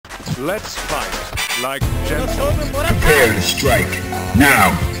Let's fight like gentlemen. Prepare to strike.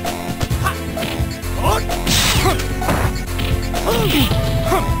 Now.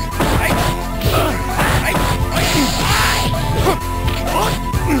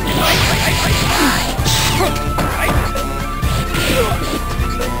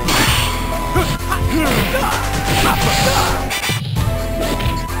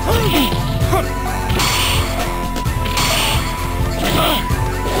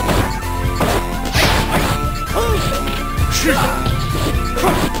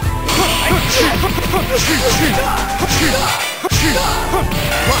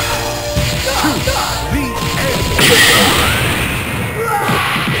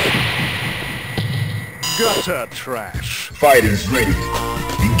 Gutter trash. Fighters ready.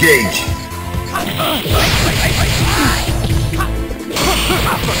 Engage.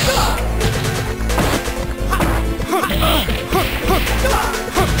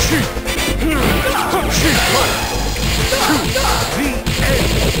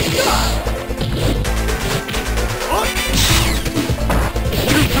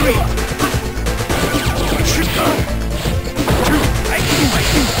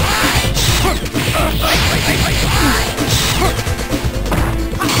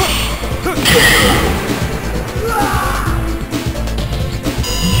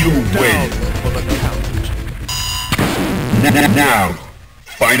 You win. Now,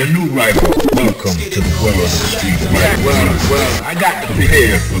 find a new rival. Welcome to the world of the street fight. Well, I got to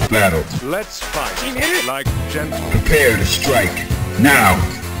prepare for battle. Let's fight like gentlemen. Prepare to strike. Now.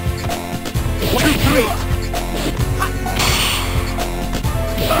 1, 2, 3.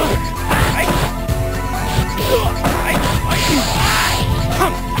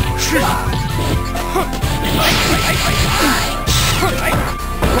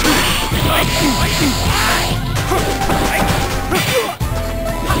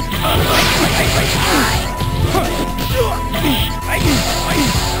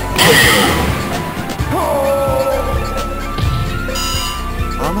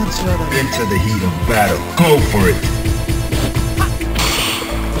 Into the heat of battle. Go for it.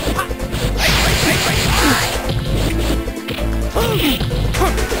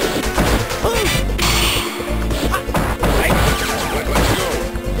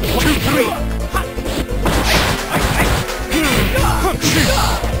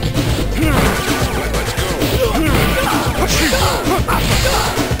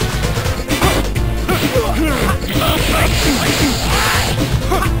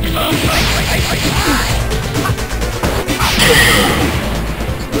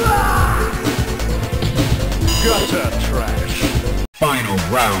 Gutter trash. Final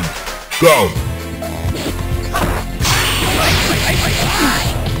round. Go.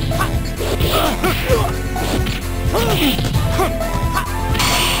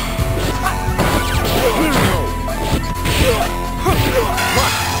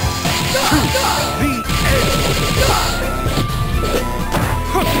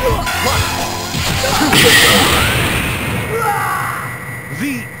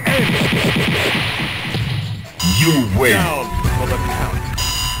 The end. You win. Down for the count.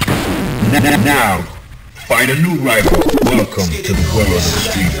 Now, find a new rival. Welcome to the world of the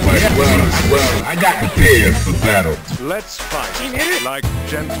street fight. Well, I got prepared for battle. Let's fight like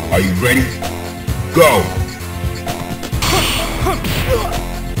gentlemen. Are you ready? Go.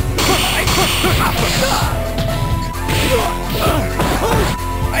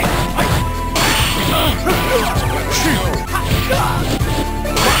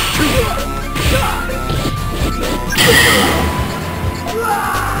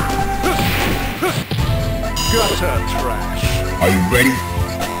 Gutter trash. Are you ready?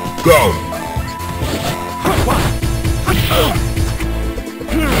 Go. Let's go.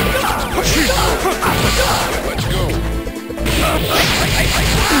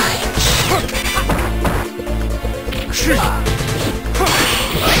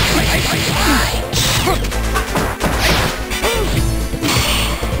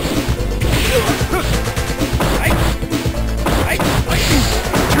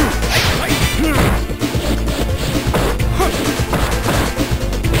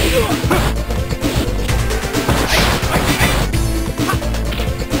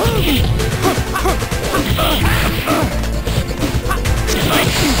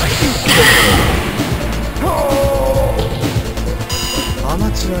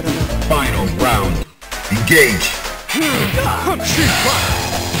 Final round. Engage. The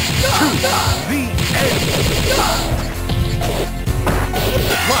end.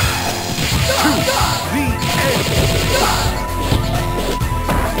 1, 2, the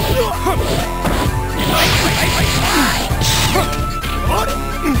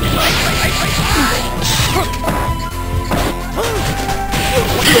end.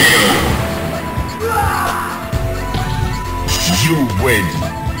 You win.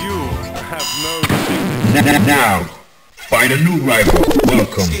 You have no dignity. Now, find a new rival.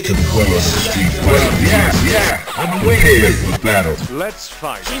 Welcome to the world of street fighting. Yeah, I'm prepared for battle. Let's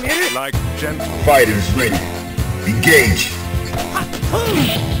fight like gentlemen. Fighters ready. Engage.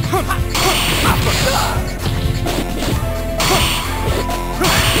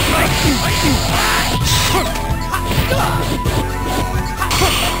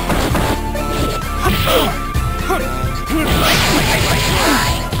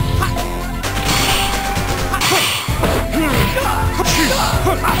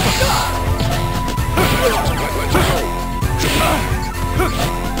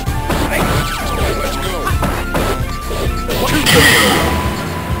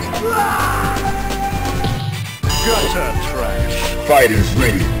 Gutter trash. Fighters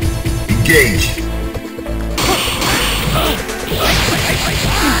ready. Engage.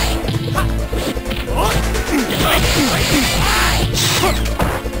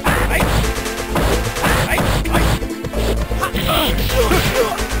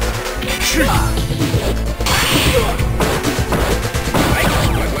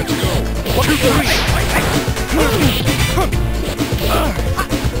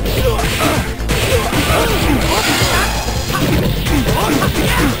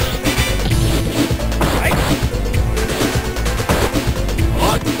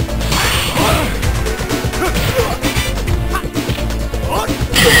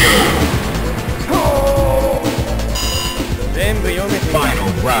 Final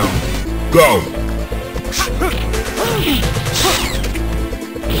round. Go.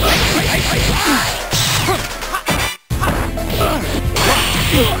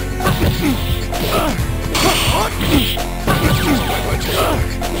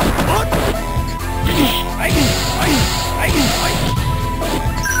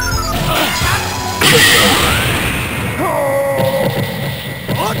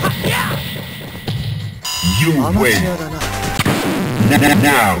 You win.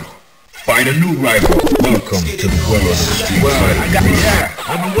 Now, find a new rival. Welcome to the world of street fighting.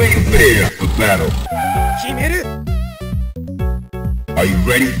 I'm waiting there for battle. Are you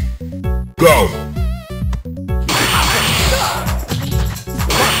ready? Go!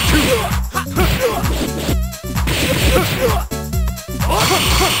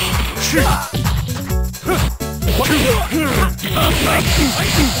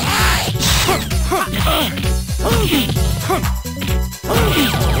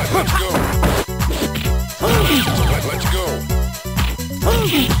 Let's go.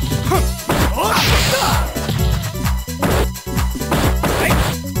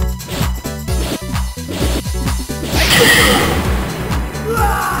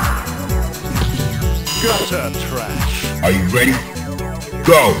 Gutter trash. Are you ready?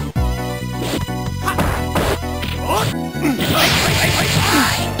 Go!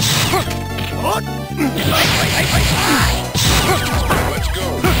 Let's go.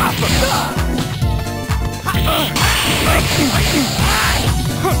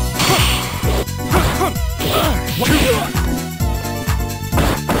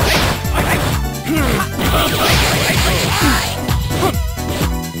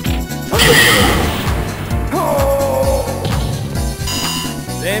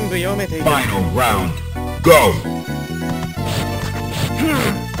 Final round. Go!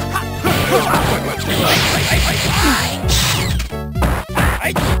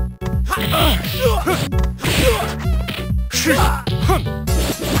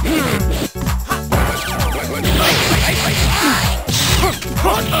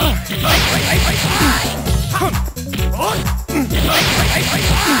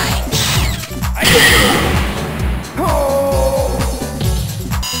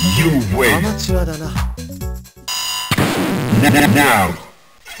 You win. Now,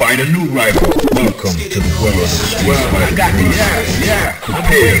 find a new rival. Welcome to the world of street fighting.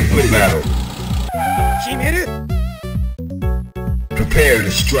 Prepare for battle. Prepare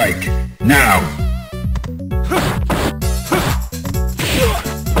to strike. Now.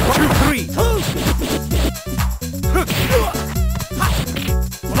 1, 2, 3.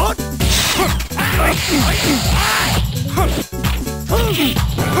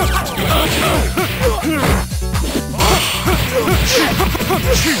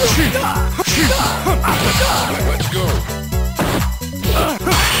 Let's go.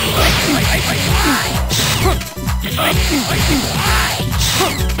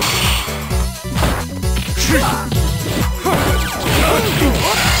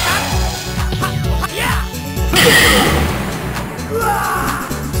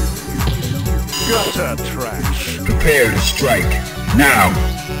 Gutter trash. Prepare to strike. Now.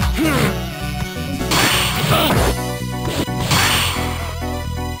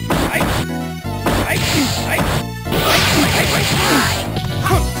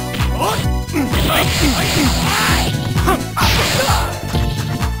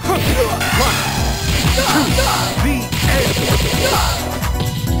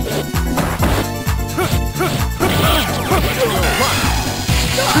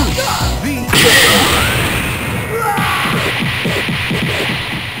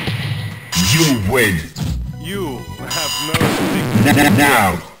 You win. You have no dignity.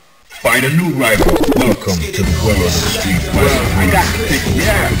 Now, find a new rival. Welcome to the world of the street. I got the picture.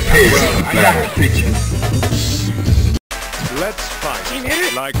 Yeah, I got the picture. Let's fight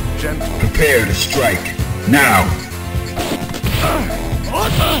like gentlemen. Prepare to strike. Now.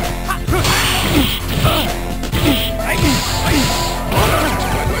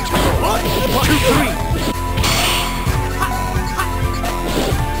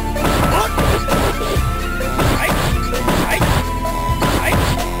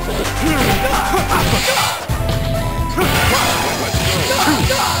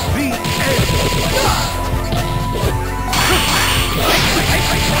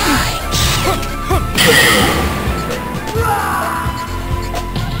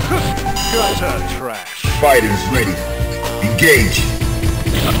 Gutter trash. Fighters ready. Engage.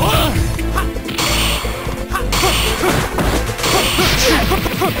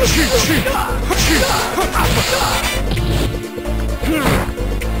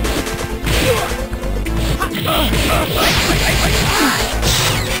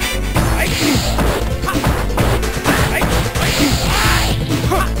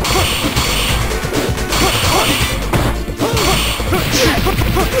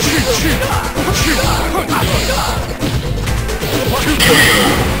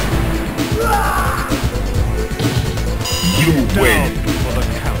 You win. For the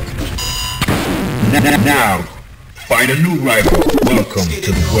count. Now, find a new rival. Welcome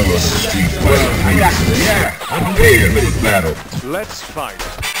to the world of the street. I'm prepared for the battle. Let's fight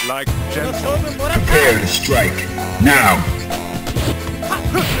like gentlemen. Prepare to strike. Now.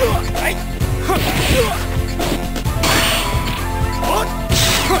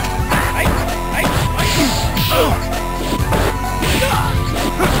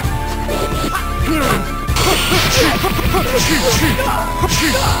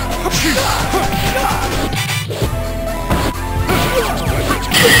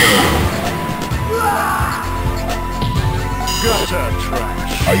 Gutter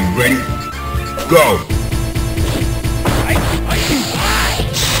trash. Are you ready? Go!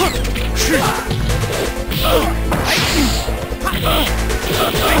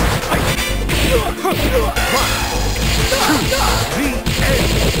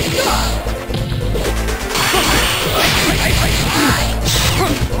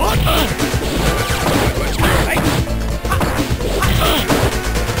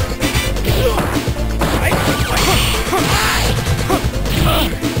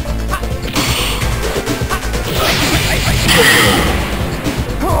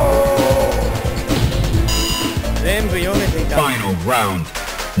 Final round.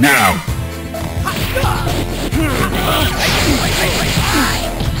 Now.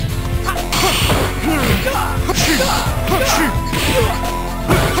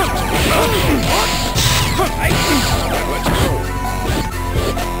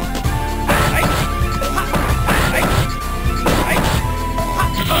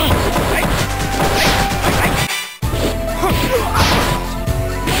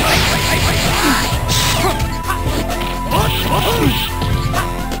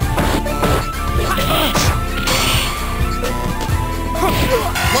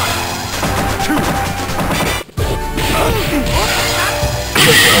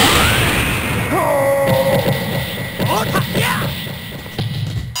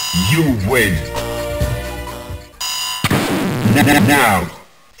 You win. Now,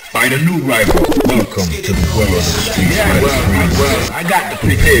 find a new rival. Welcome to the world of the street. I got to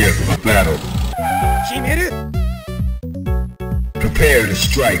prepare for battle. Prepare to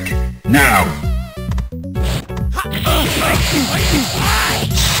strike. Now.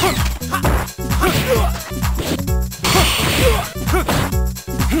 Let's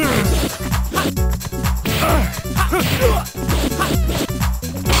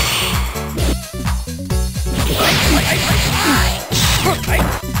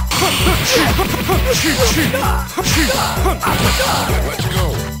go.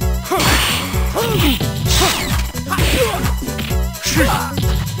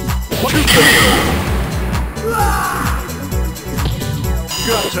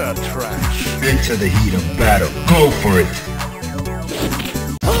 Gutter trash. Into the heat of battle. Go for it.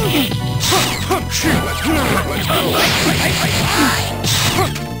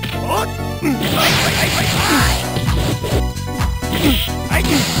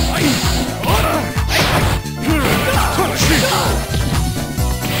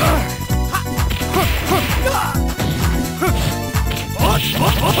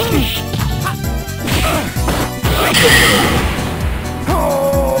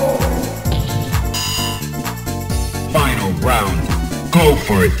 Final round. Go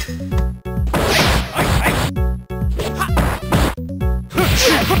for it.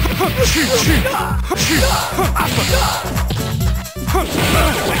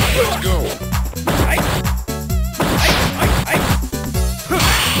 Let's go.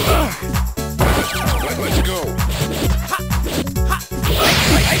 Let's go.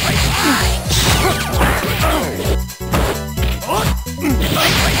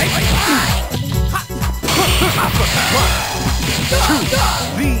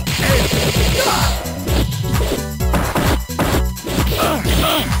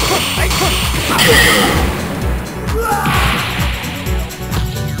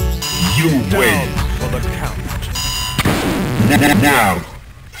 You win. For the count. Now,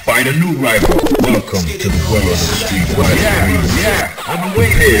 find a new rival. Welcome to the world of the street fighter. Yeah, I'm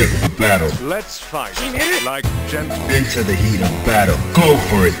waiting for battle. Let's fight like gentlemen. Into the heat of battle. Go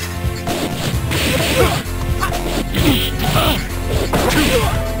for it. Let's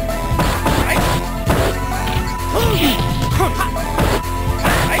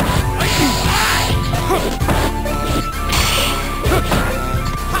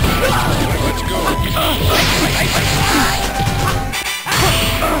go.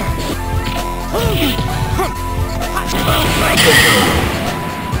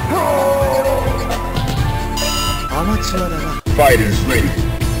 Fighters ready.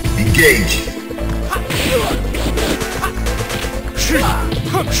 Engage.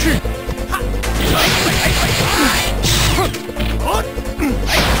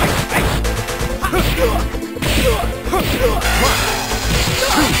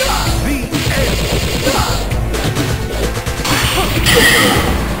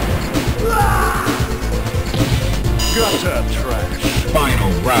 Gutter trash.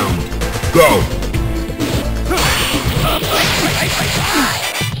 Final round. Go.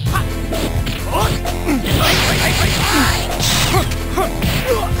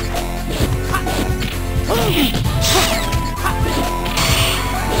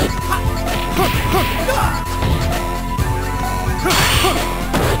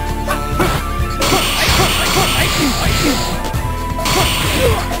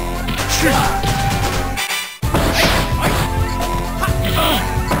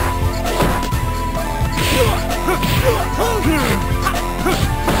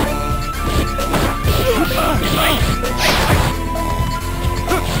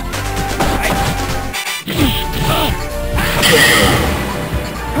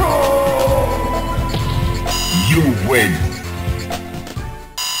 You win.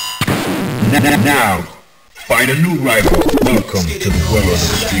 Now, find a new rival. Welcome to the world of the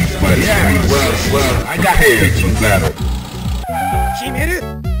street fighter. Well, I got prepared for battle.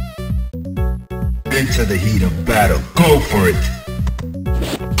 Into the heat of battle. Go for it.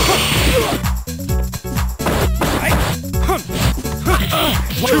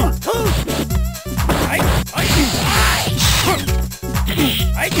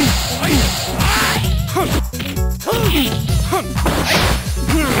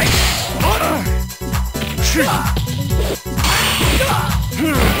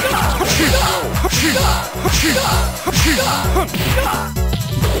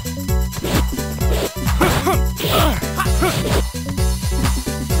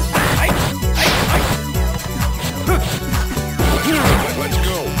 Let's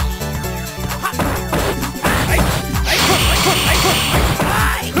go.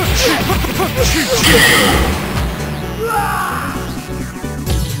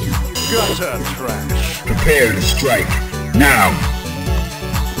 Gutter trash. Prepare to strike. Now.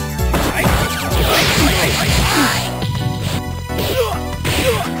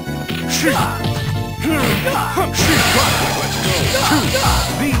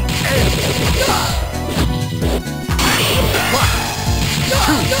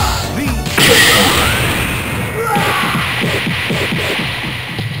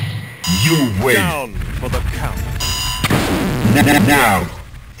 You win. Down for the count. Now,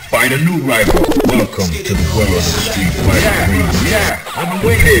 find a new rival. Welcome to the world of the street fighter. I'm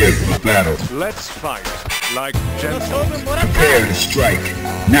prepared for battle. Let's fight like gentlemen. Prepare to strike.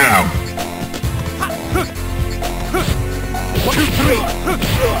 Now. 1, 2, 3.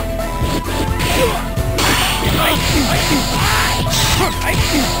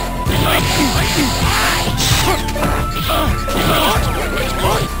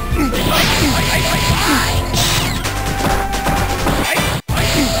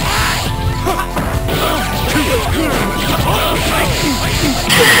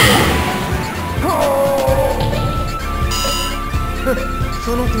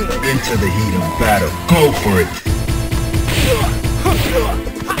 Into the heat of battle. Go for it.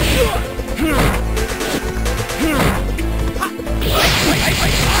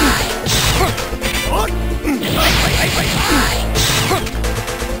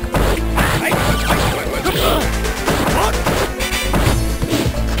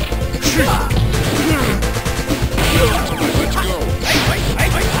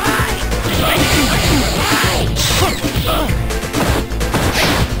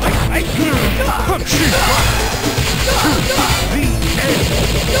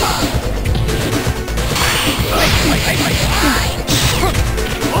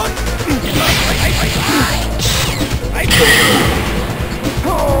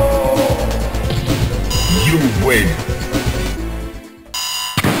 You win.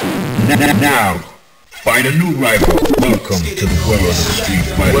 Now, find a new rival. Welcome to the world of the street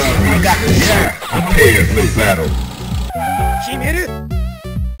fighter. Well, I got this. Yeah, prepare for the battle.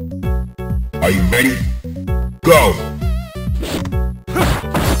 Are you ready? Go!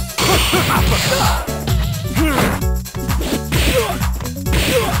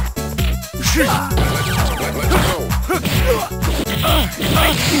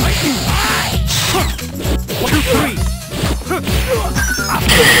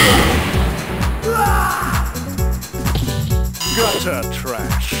 Gutter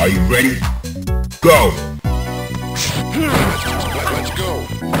trash. Are you ready? Go! Let's go.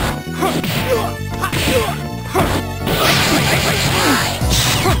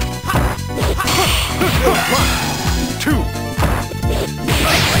 2.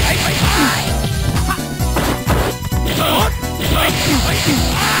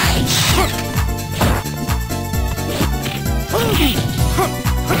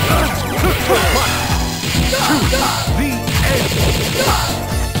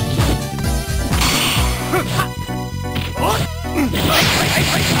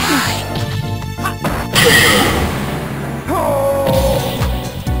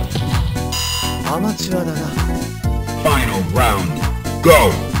 Final round.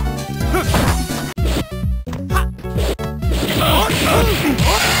 Go!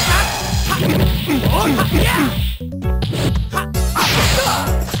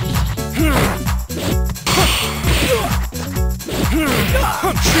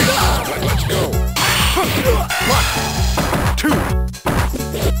 Let's go. 1, 2.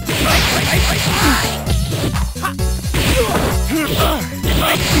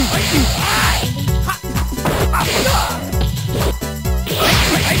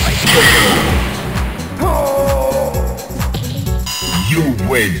 You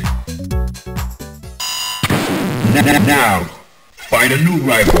win. Now, find a new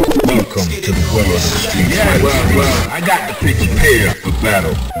rival. Welcome to the world of the street. Yeah, well, I got the picture. Prepare for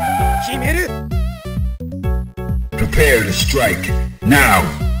battle. Prepare to strike. Now.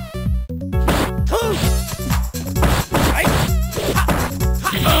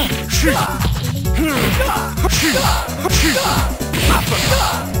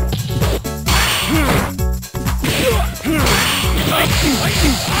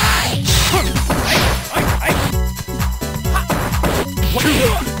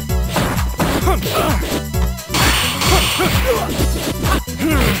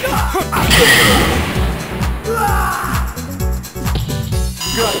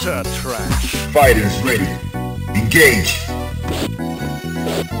 Gutter trash. Fighters ready. Engage.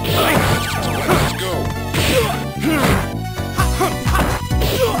 Let's go.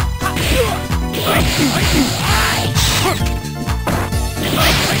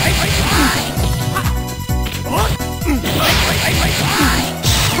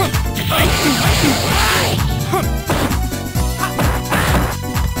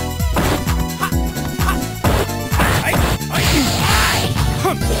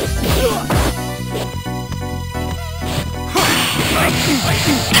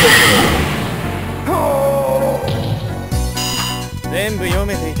 全部読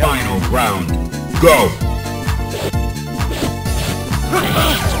めていた。 Final round. Go.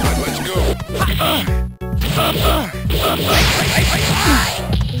 Let's go.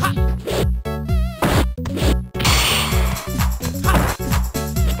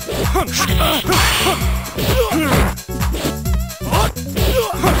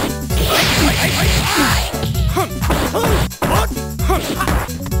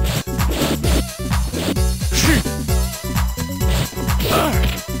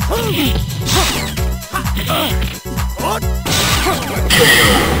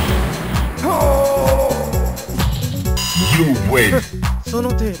 その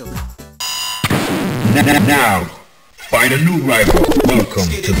程度か。Now, find a new rival. Welcome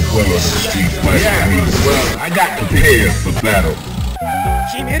to the world of street fighting. Yeah, well, I got prepared for battle.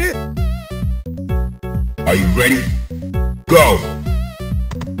 決める。 Are you ready? Go!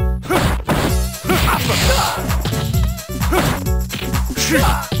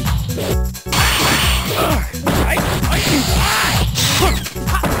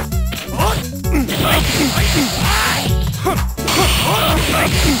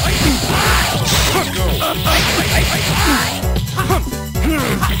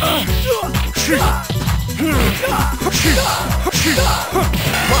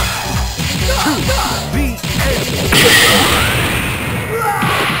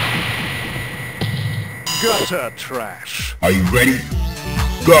 Gutter trash. Are you ready?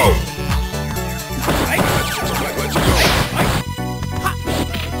 Go!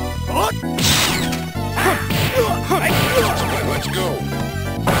 Let's go. Let's go.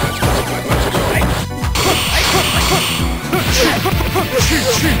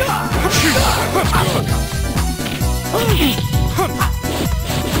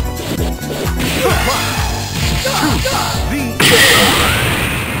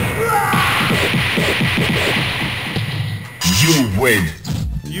 You win.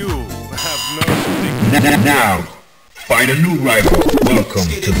 You have no Now, find a new rival. Welcome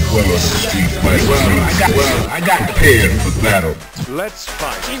to the world of street fighting. Well, I got prepared for battle. Let's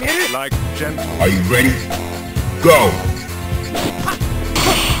fight like gentlemen. Are you ready? Go!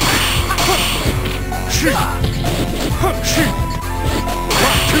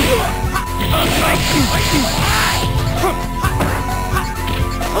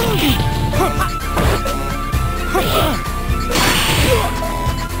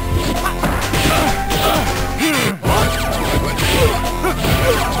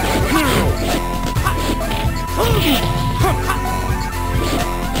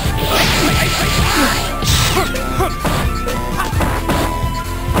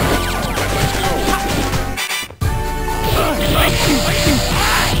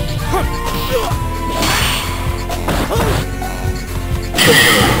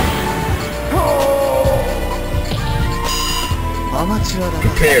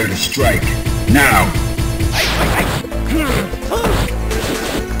 Prepare to strike. Now!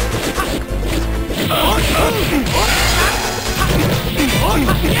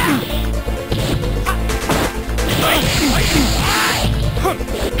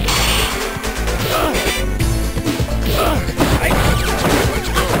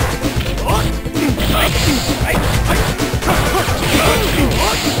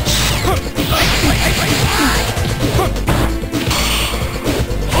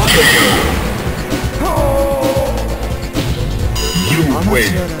 You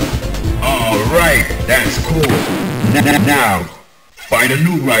win. Alright, that's cool. Now, find a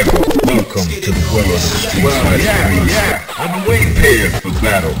new rival. Welcome to the world of street fighting. Yeah, I'm prepared for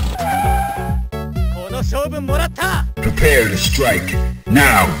battle. この勝負もらった。 Prepare to strike.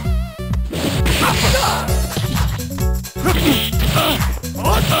 Now!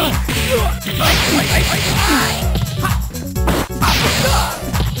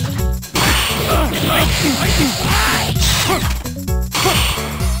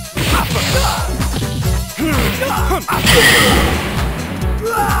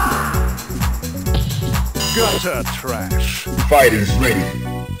 Gutter trash. Fighters ready.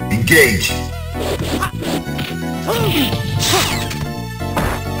 Engage.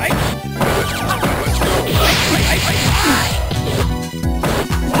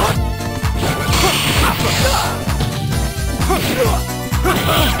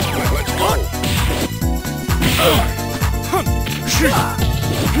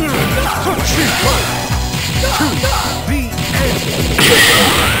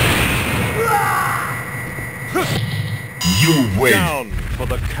 You win. Down for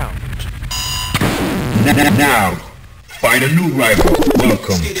the count. Now, find a new rival.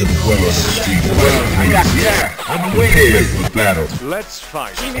 Welcome to the world of street fighting. Yeah, I'm prepared for battle. Let's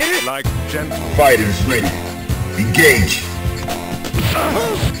fight like gentlemen. Fighters ready. Engage.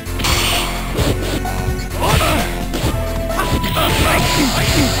 Let's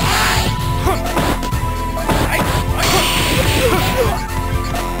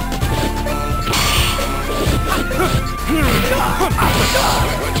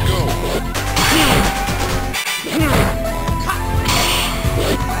go. Let's go.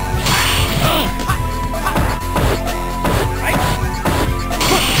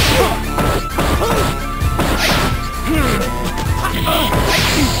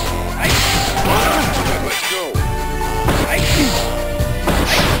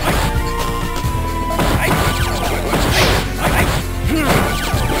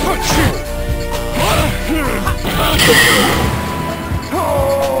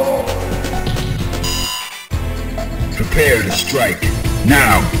 strike.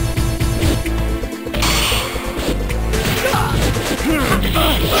 Now.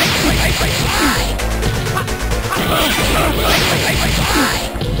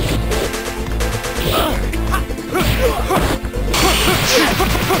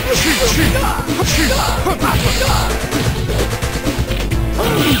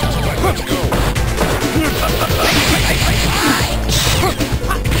 Let's go.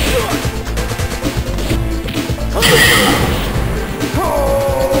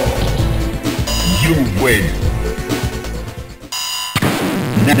 You win.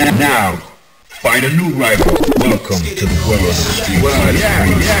 Now, find a new rival. Welcome to the world of Street Fighter.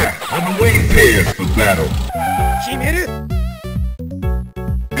 Yeah. I'm way prepared for battle. 決める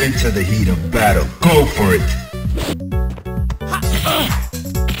Into the heat of battle. Go for it.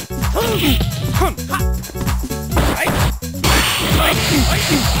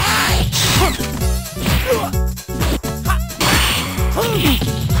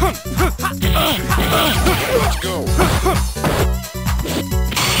 Let's go. Let's go.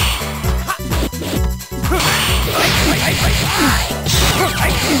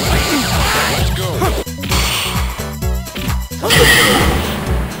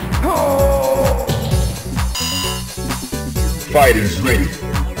 Fighters ready.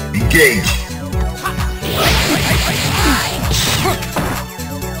 Engage.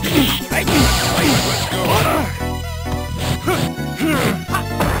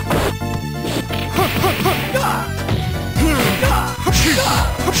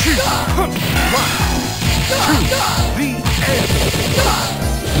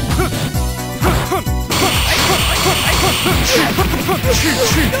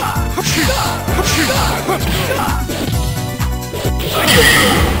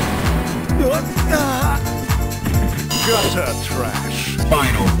 Gutter trash.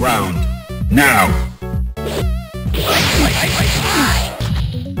 Final round. Now.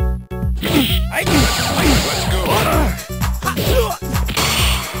 Let's go.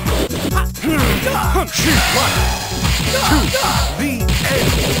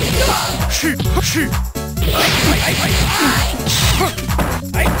 Shoot.